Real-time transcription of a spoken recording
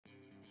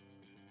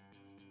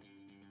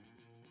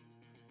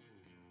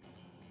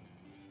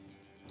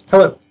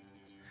Hello.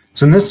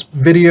 So in this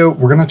video,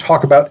 we're going to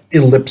talk about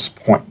ellipse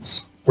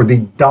points, or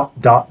the ...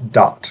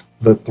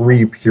 the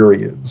three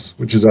periods,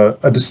 which is a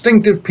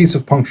distinctive piece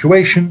of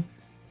punctuation.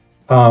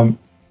 There's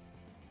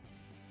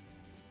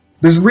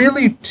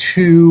really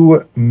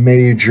two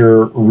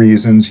major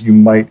reasons you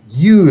might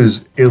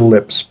use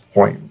ellipse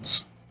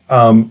points.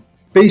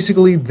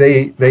 Basically,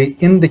 they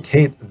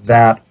indicate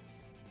that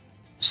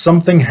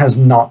something has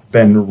not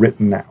been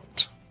written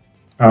out.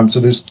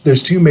 So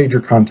there's two major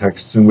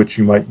contexts in which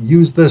you might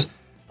use this.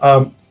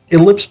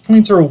 Ellipse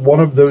points are one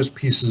of those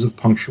pieces of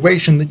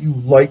punctuation that you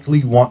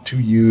likely want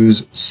to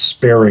use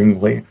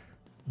sparingly,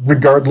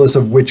 regardless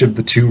of which of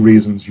the two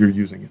reasons you're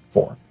using it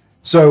for.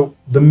 So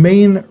the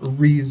main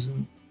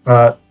reason,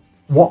 so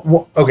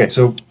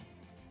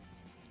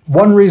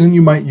one reason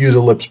you might use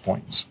ellipse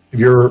points, if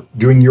you're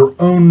doing your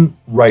own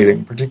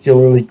writing,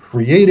 particularly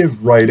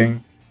creative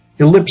writing,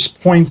 ellipse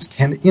points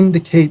can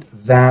indicate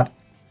that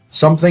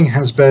something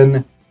has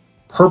been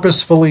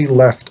purposefully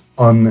left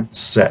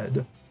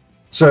unsaid.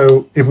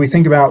 So if we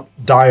think about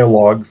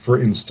dialogue, for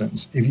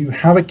instance, if you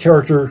have a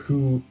character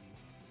who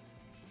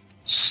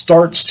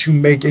starts to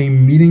make a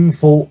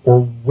meaningful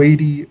or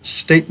weighty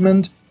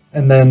statement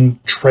and then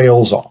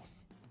trails off,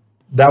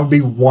 that would be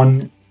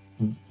one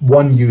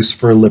use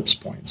for ellipse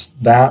points.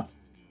 That ...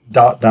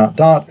 at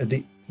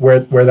the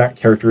where that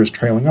character is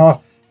trailing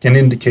off can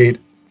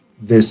indicate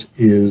this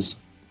is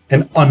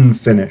an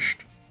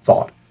unfinished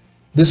thought.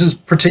 This is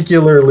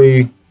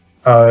particularly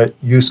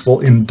useful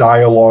in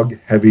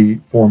dialogue-heavy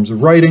forms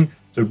of writing.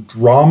 So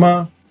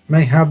drama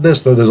may have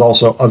this, though there's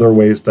also other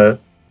ways that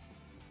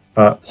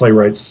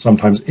playwrights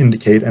sometimes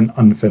indicate an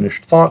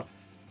unfinished thought.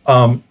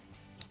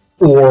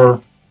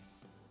 Or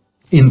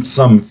in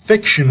some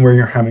fiction where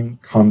you're having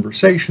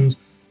conversations,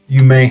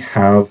 you may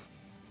have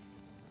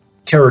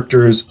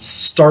characters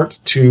start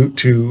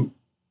to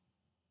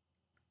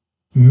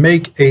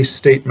make a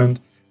statement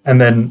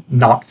and then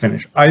not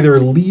finish, either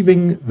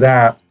leaving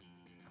the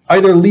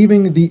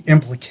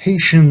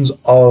implications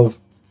of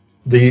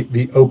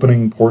the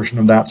opening portion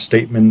of that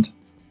statement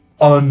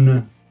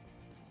unstated,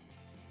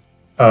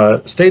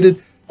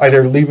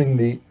 either leaving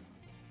the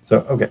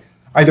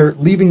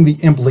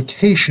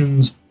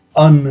implications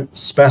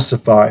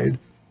unspecified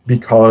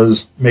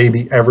because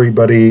maybe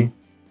everybody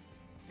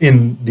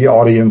in the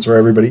audience or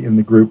everybody in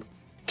the group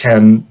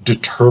can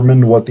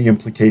determine what the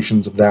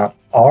implications of that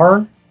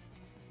are,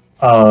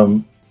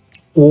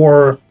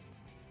 or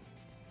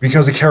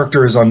because a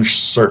character is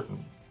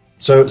uncertain.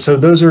 So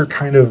those are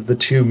kind of the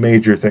two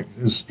major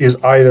things, is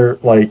either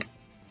like,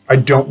 I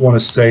don't want to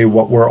say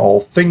what we're all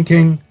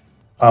thinking.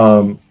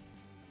 So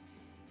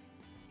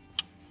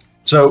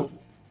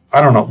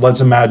I don't know, let's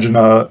imagine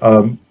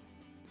a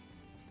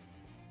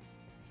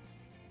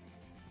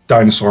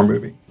dinosaur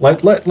movie.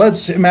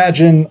 Let's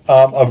imagine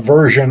a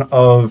version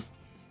of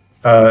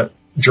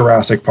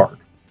Jurassic Park,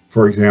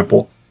 for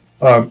example,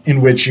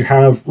 in which you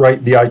have,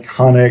 right, the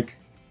iconic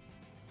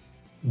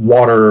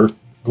water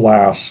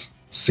glass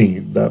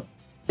scene,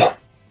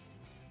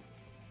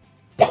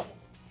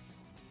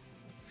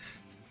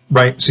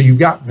 right? So you've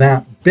got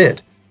that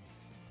bit.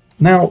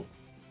 Now,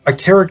 a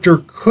character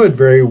could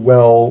very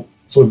well,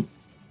 so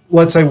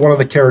let's say one of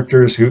the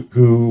characters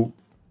so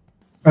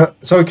a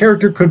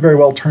character could very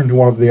well turn to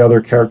one of the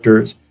other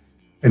characters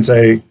and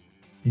say,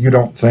 you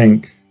don't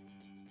think,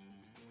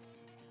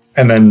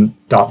 and then ...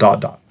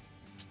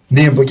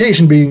 The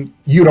implication being,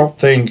 you don't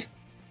think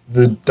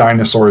the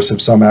dinosaurs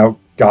have somehow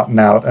gotten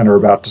out and are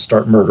about to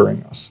start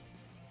murdering us.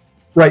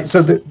 Right,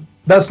 so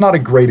that's not a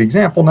great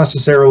example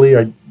necessarily.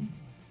 I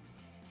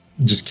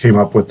just came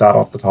up with that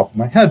off the top of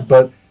my head,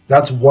 but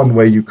that's one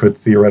way you could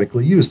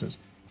theoretically use this.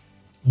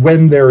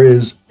 When there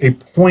is a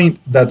point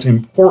that's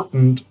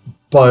important,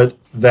 but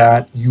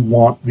that you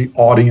want the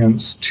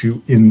audience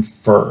to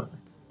infer,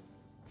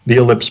 the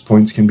ellipse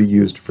points can be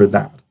used for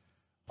that.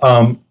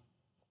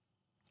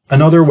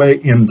 Another way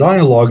in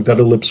dialogue that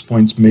ellipse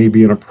points may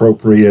be an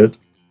appropriate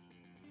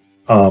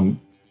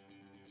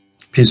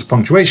piece of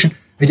punctuation,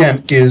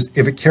 again, is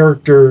if a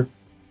character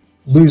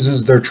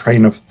loses their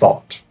train of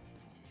thought.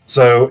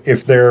 So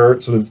if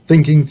they're sort of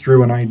thinking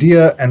through an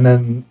idea and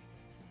then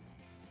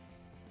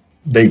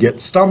they get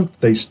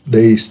stumped,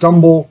 they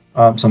stumble,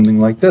 something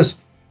like this,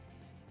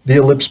 the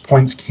ellipse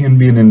points can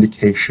be an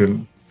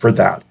indication for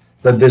that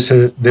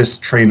this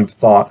train of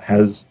thought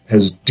has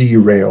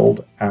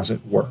derailed, as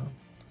it were.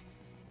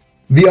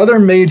 The other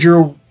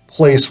major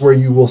place where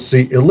you will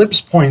see ellipse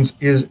points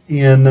is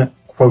in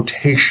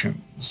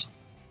quotations.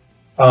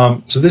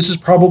 So this is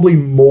probably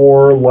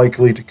more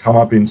likely to come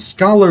up in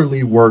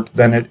scholarly work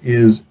than it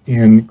is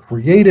in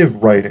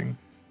creative writing.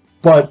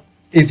 But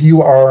if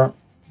you are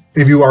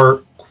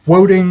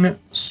quoting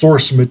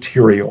source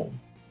material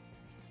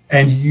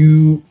and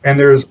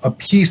there's a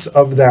piece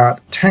of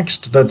that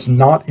text that's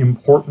not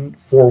important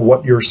for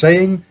what you're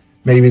saying,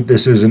 maybe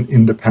this is an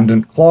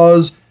independent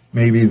clause,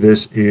 maybe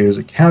this is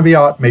a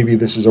caveat, maybe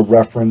this is a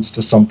reference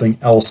to something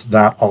else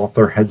that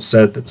author had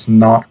said that's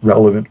not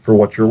relevant for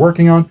what you're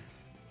working on.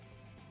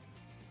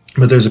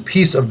 But there's a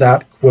piece of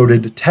that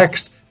quoted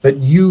text that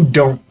you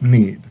don't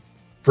need.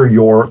 for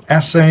your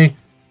essay,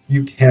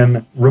 you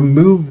can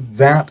remove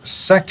that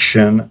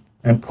section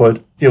and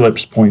put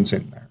ellipse points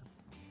in there.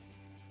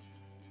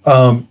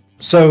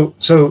 So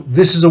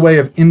this is a way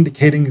of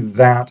indicating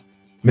that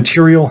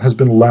material has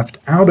been left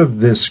out of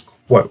this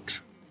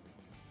quote.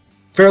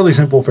 Fairly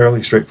simple,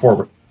 fairly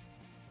straightforward.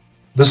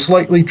 The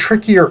slightly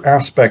trickier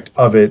aspect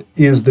of it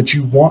is that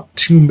you want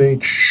to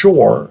make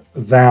sure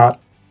that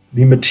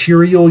the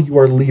material you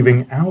are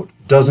leaving out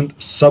doesn't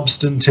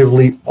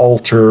substantively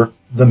alter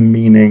the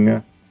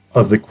meaning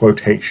of the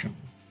quotation.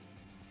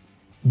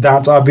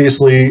 That's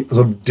obviously a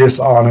sort of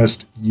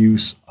dishonest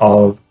use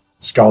of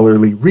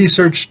scholarly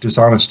research,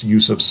 dishonest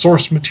use of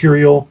source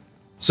material.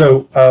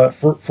 So,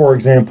 for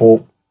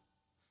example,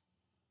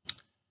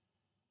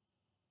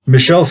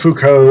 Michel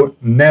Foucault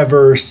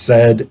never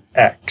said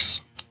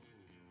X.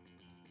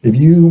 If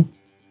you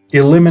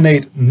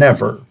eliminate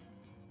never,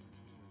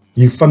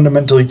 you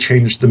fundamentally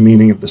change the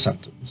meaning of the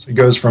sentence. It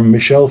goes from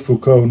Michel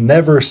Foucault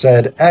never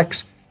said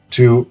X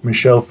to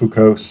Michel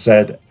Foucault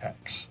said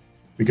X,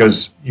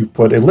 because you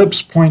put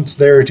ellipse points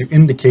there to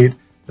indicate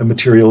the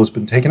material has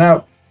been taken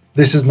out.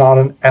 This is not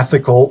an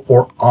ethical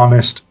or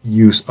honest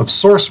use of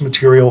source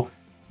material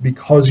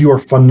because you are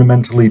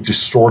fundamentally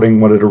distorting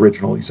what it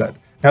originally said.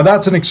 Now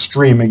that's an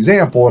extreme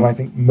example, and I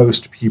think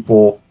most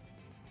people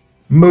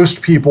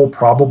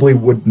probably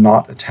would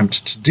not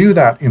attempt to do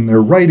that in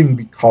their writing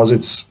because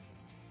it's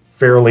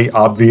fairly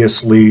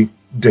obviously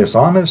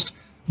dishonest.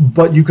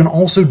 But you can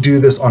also do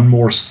this on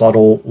more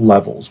subtle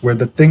levels, where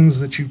the things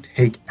that you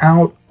take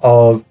out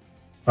of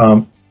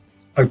a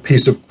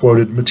piece of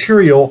quoted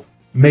material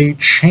may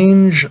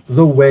change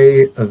the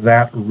way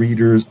that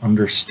readers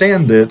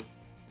understand it,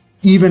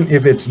 even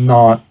if it's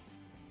not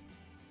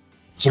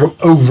sort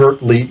of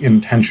overtly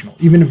intentional,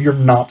 even if you're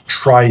not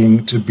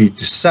trying to be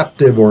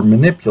deceptive or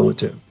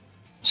manipulative.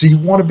 So you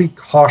want to be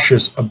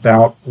cautious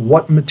about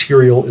what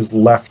material is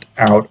left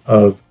out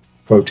of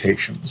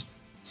quotations.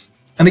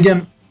 And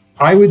again,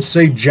 I would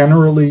say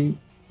generally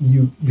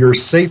you're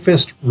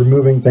safest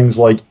removing things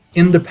like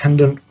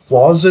independent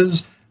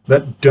clauses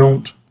that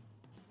don't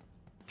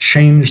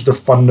change the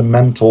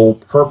fundamental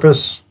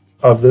purpose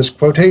of this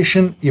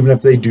quotation, even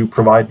if they do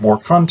provide more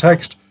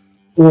context,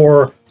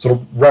 or sort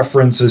of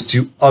references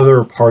to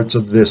other parts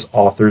of this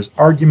author's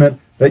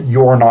argument that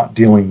you're not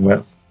dealing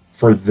with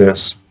for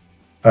this,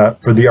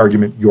 for the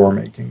argument you're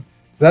making.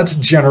 That's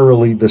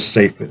generally the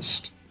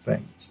safest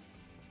things.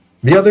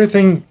 The other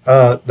thing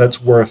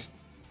that's worth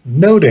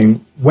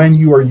noting when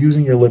you are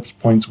using ellipse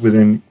points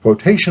within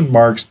quotation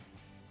marks,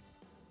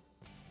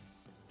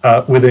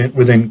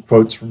 within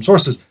quotes from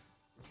sources,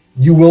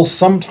 you will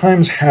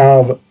sometimes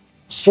have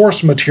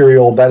source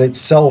material that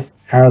itself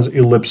has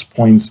ellipse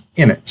points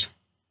in it.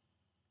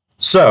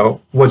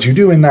 So what you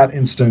do in that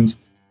instance,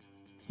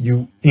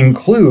 you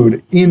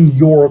include in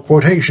your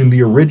quotation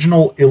the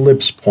original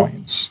ellipse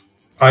points.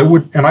 I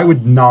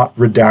would not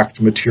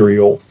redact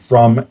material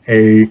from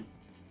a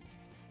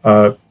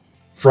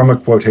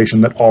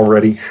quotation that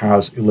already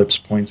has ellipse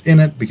points in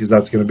it, because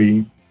that's going to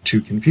be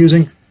too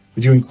confusing.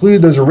 But you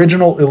include those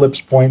original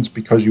ellipse points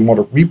because you want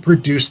to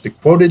reproduce the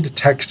quoted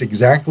text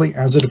exactly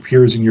as it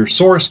appears in your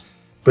source.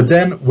 But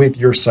then with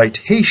your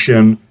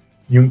citation,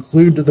 you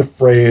include the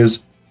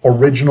phrase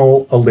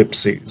original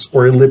ellipses,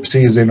 or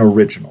ellipses in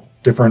original.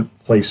 Different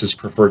places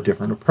prefer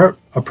different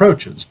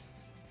approaches.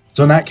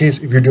 So in that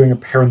case, if you're doing a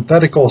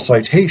parenthetical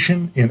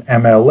citation in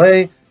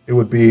MLA, it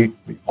would be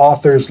the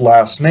author's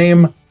last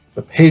name,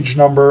 the page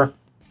number,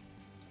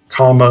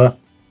 comma,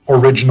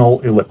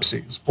 original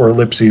ellipses, or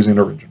ellipses in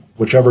original,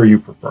 whichever you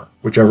prefer,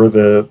 whichever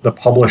the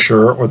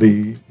publisher or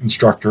the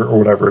instructor or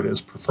whatever it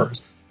is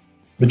prefers.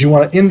 But you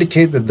want to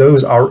indicate that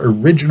those are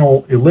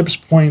original ellipse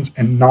points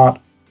and not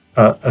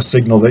a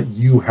signal that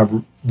you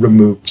have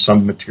removed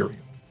some material.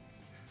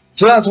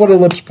 So that's what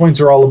ellipse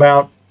points are all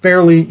about.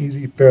 Fairly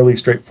easy, fairly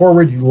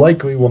straightforward. You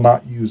likely will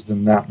not use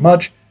them that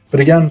much. But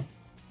again,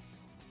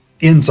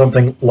 in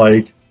something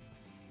like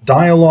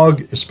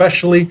dialogue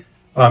especially,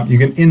 you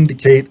can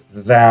indicate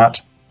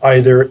that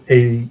either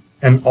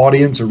an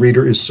audience, a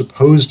reader, is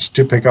supposed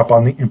to pick up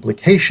on the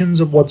implications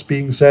of what's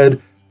being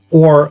said,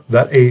 or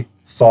that a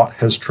thought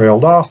has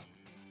trailed off,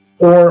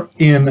 or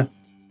in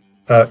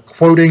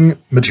quoting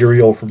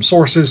material from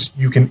sources,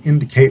 you can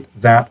indicate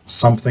that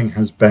something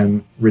has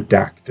been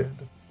redacted.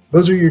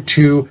 Those are your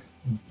two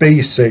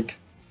basic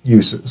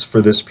uses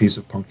for this piece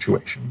of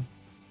punctuation.